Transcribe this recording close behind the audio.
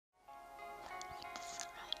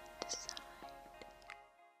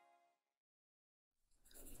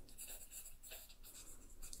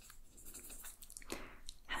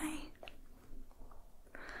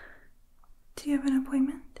have an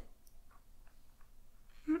appointment?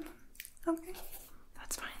 Okay,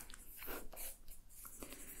 that's fine.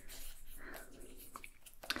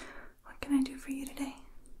 What can I do for you today?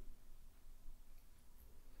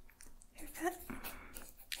 Haircut?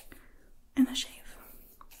 And a shave.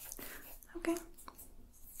 Okay.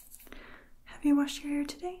 Have you washed your hair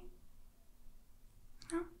today?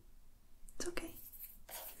 No? It's okay.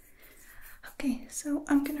 Okay, so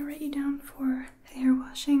I'm gonna write you down for a hair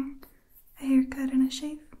washing, a haircut, and a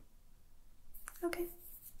shave. Okay.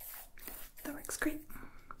 That works great.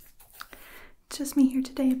 It's just me here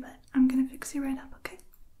today, but I'm gonna fix you right up, okay?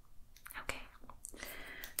 Okay.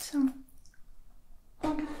 So,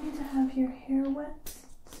 I'm gonna need to have your hair wet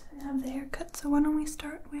to have the haircut, so why don't we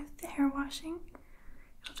start with the hair washing?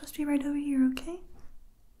 It'll just be right over here, okay?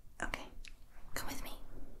 Okay. Come with me.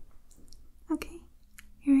 Okay.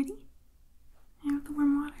 You ready? I have the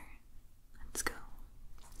warm water. Let's go.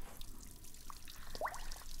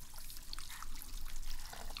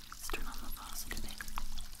 Let's turn on the faucet a bit.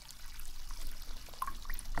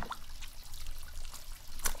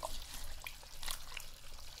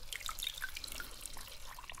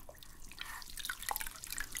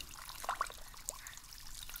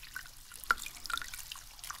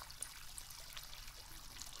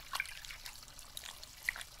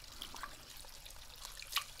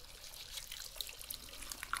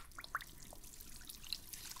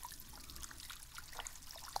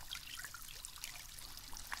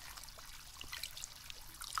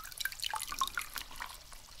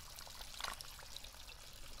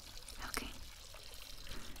 Okay.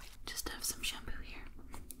 Just have some shampoo here.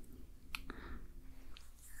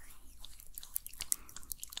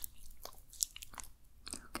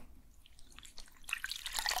 Okay.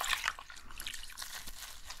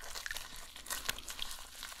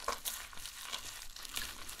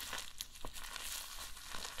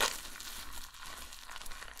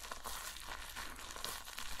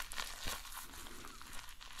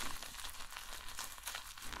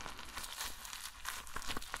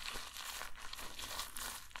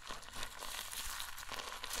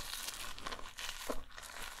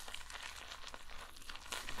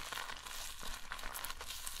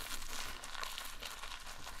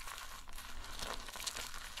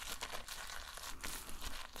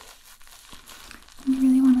 You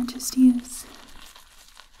really want to just use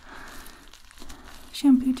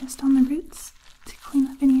shampoo just on the roots to clean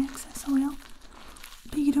up any excess oil,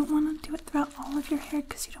 but you don't want to do it throughout all of your hair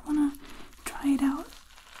because you don't want to dry it out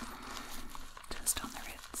just on the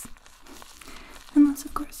roots. Unless,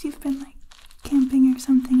 of course, you've been like camping or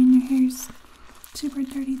something and your hair's super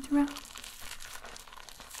dirty throughout.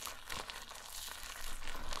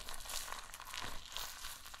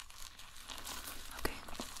 Okay,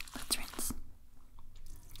 let's rinse.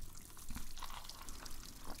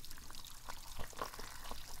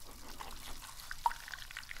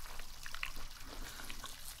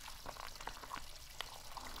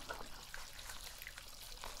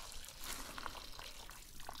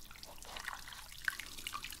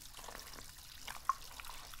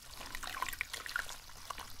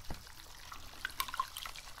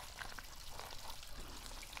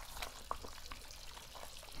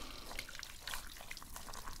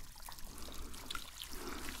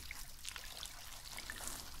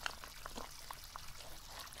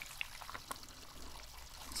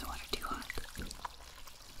 Is the water too hot?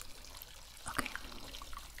 Okay.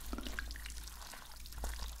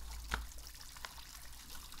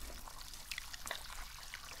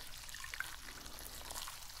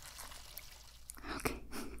 Okay,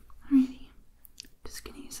 alrighty. Just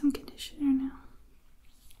gonna use some conditioner now.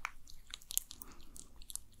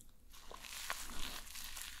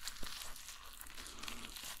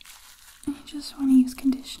 And you just want to use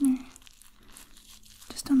conditioner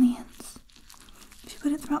just on the ends. If you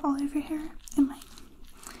put it throughout all of your hair, it might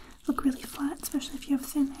look really flat, especially if you have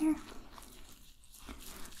thin hair.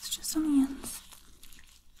 It's just on the ends.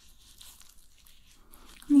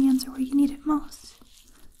 And the ends are where you need it most.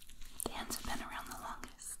 The ends have been around the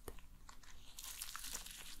longest.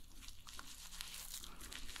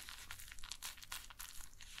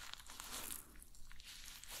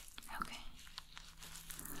 Okay.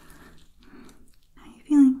 How are you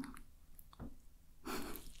feeling?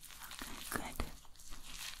 Good.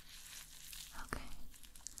 Okay.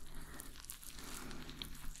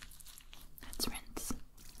 Let's rinse.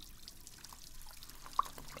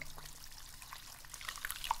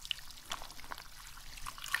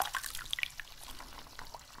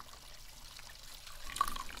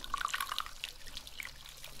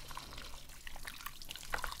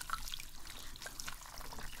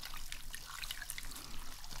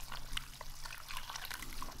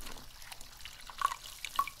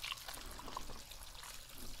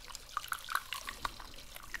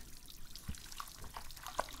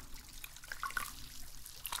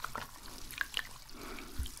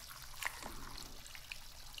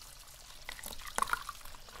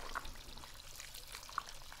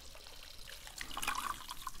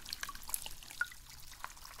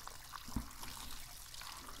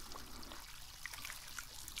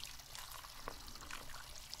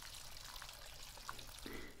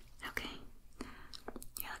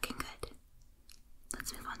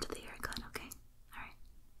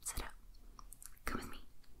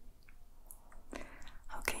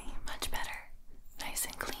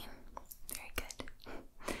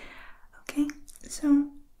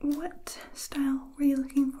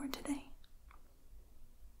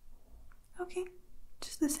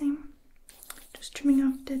 the same. Just trimming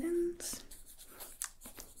off dead ends.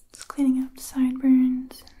 Just cleaning up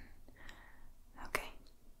sideburns. Okay.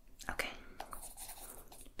 Okay.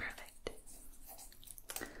 Perfect.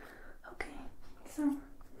 Okay, so.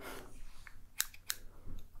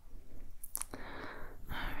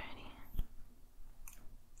 Alrighty.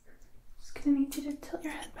 Just gonna need you to tilt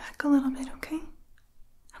your head back a little bit, okay?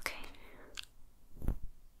 Okay.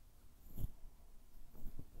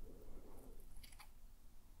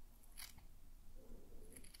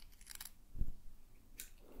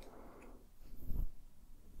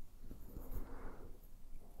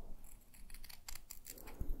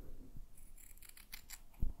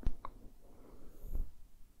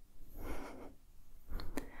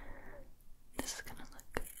 This is gonna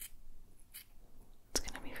look, it's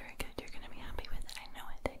gonna be very good. You're gonna be happy with it. I know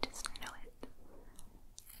it. I just know it.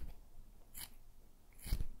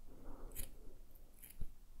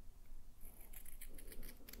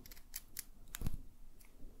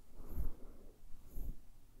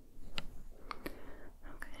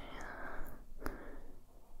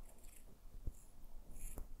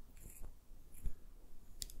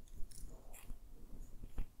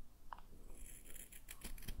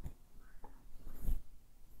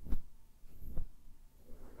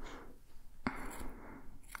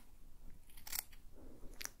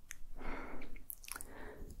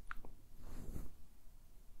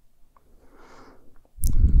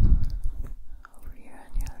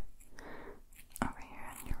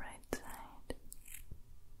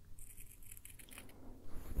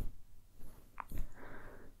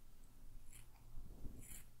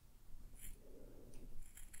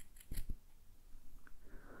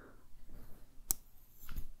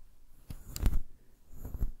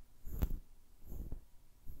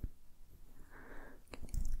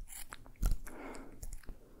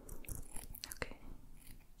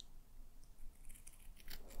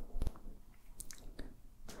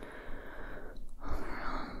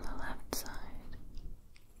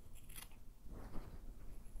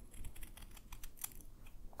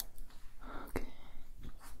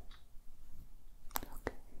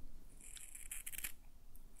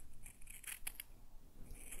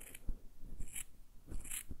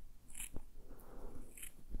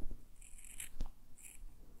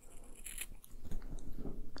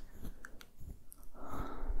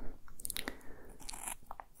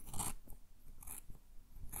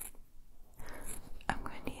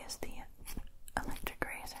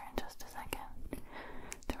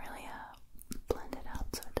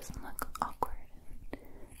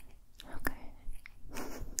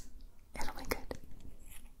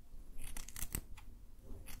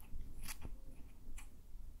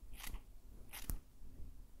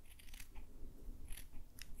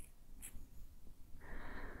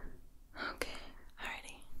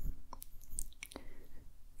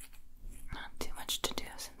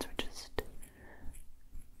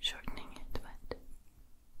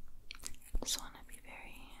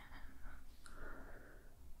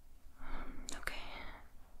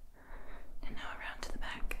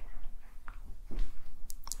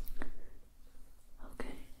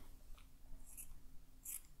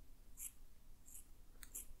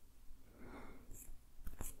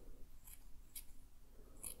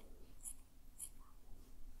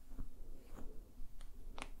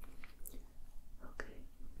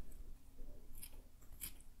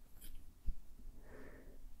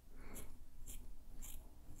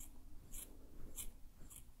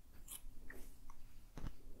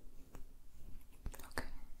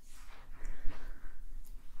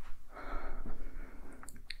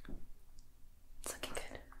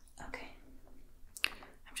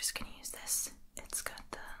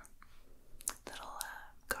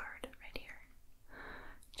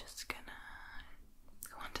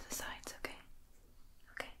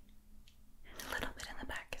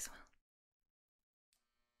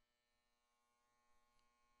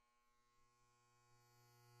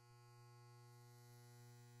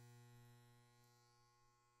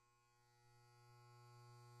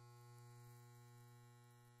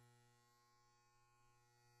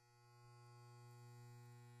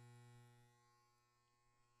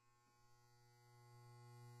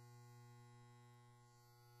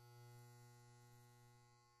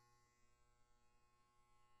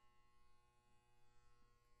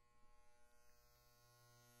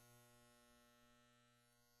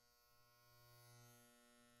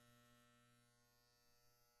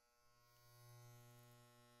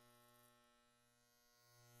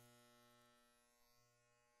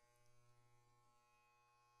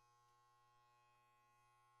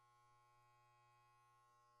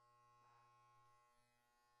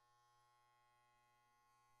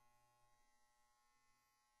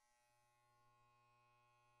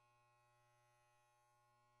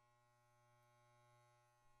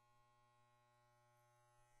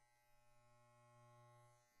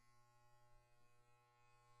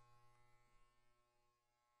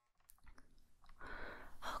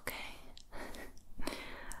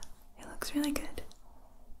 looks really good.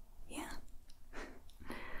 Yeah.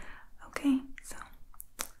 Okay, so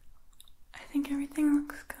I think everything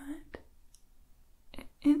looks good.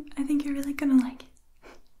 I think you're really gonna like it.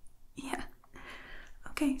 Yeah.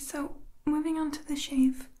 Okay, so moving on to the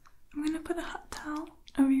shave, I'm gonna put a hot towel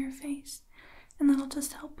over your face, and that'll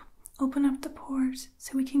just help open up the pores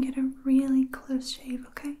so we can get a really close shave,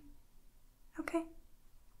 okay? Okay.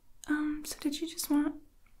 So did you just want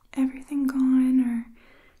everything gone, or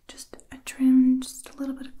just a trim, just a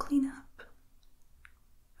little bit of cleanup?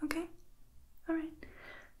 Okay? Alright.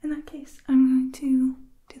 In that case, I'm going to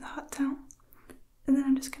do the hot towel, and then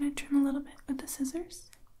I'm just going to trim a little bit with the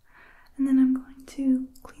scissors, and then I'm going to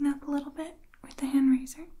clean up a little bit with the hand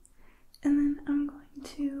razor, and then I'm going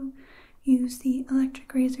to use the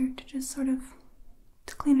electric razor to just sort of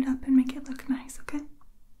to clean it up and make it look nice, okay?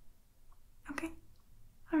 Okay?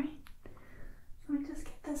 Alright. Let me just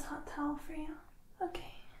get this hot towel for you.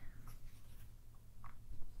 Okay.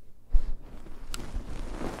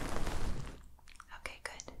 Okay,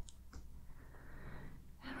 good.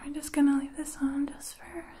 And we're just gonna leave this on just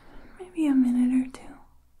for maybe a minute or two.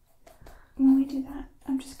 When we do that,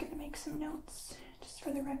 I'm just gonna make some notes, just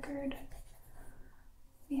for the record.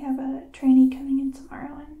 We have a trainee coming in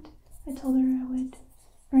tomorrow, and I told her I would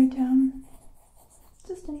write down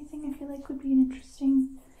just anything I feel like would be an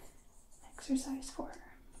interesting exercise for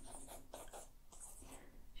her.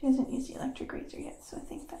 She hasn't used the electric razor yet, so I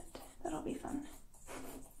think that'll be fun.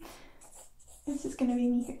 It's just gonna be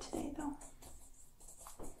me here today, though.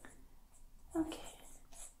 Okay.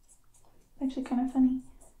 Actually, kind of funny.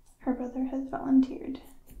 Her brother has volunteered.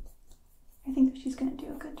 I think that she's gonna do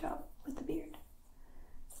a good job with the beard.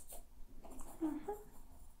 Okay.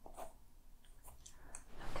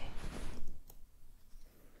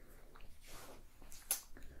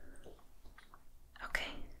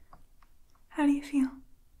 Okay. How do you feel?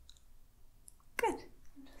 Good.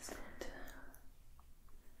 I'm just going to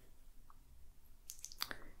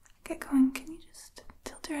get going. Can you just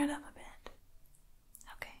tilt your head up a bit?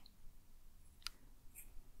 Okay.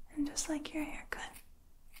 And just like your haircut,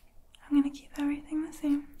 I'm going to keep everything the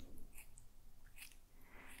same.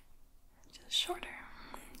 Just shorter.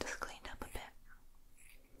 Just cleaned up a bit.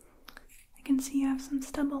 I can see you have some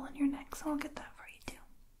stubble on your neck, so I'll get that for you too.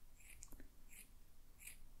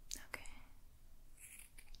 Okay.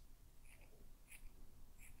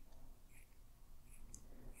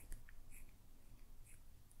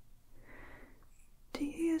 Do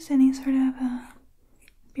you use any sort of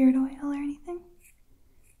beard oil or anything?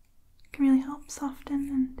 It can really help soften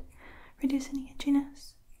and reduce any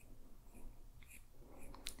itchiness.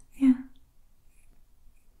 Yeah.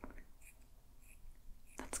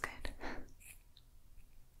 That's good.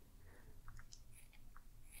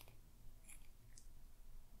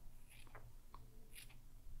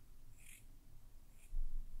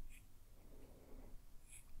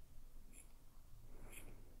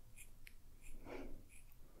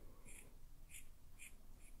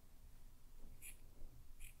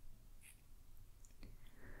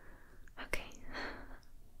 Okay.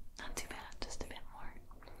 Not too bad, just a bit more.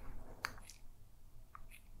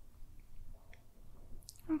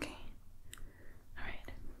 Okay.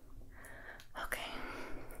 Alright. Okay.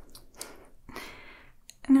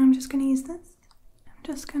 And now I'm just gonna use this. I'm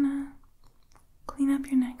just gonna clean up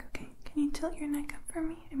your neck, okay? Can you tilt your neck up for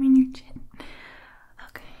me? I mean your chin.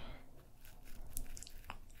 Okay.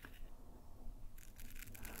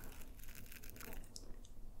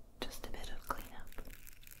 Just a bit of cleanup.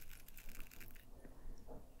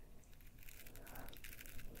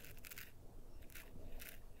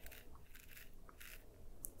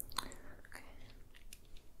 Okay.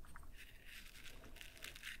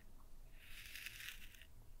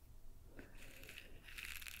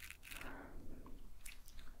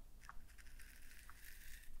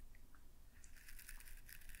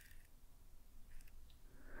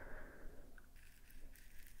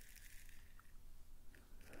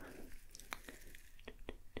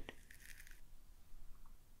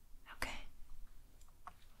 Okay.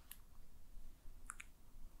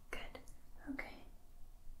 Good. Okay.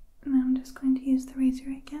 Now I'm just going to use the razor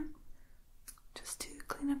again, just to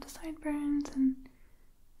clean up the sideburns and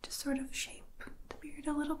just sort of shape the beard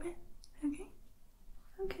a little bit. Okay?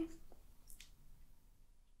 Okay.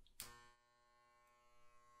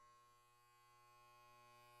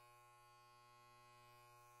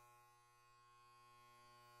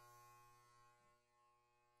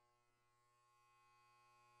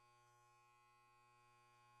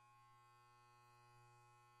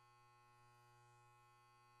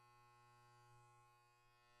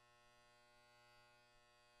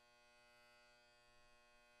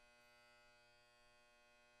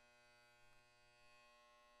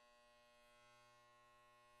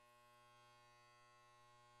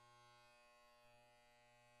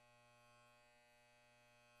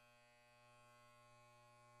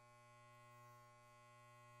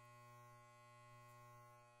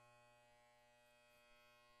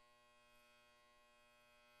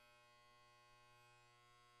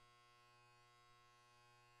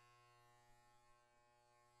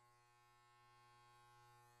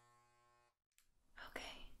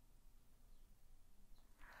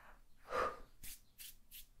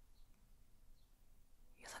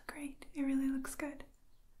 great. It really looks good.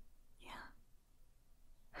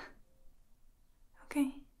 Yeah.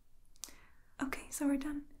 Okay. Okay, so we're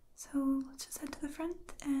done. So let's just head to the front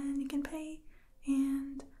and you can pay,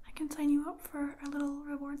 and I can sign you up for our little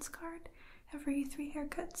rewards card. Every 3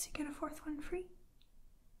 haircuts, you get a 4th one free.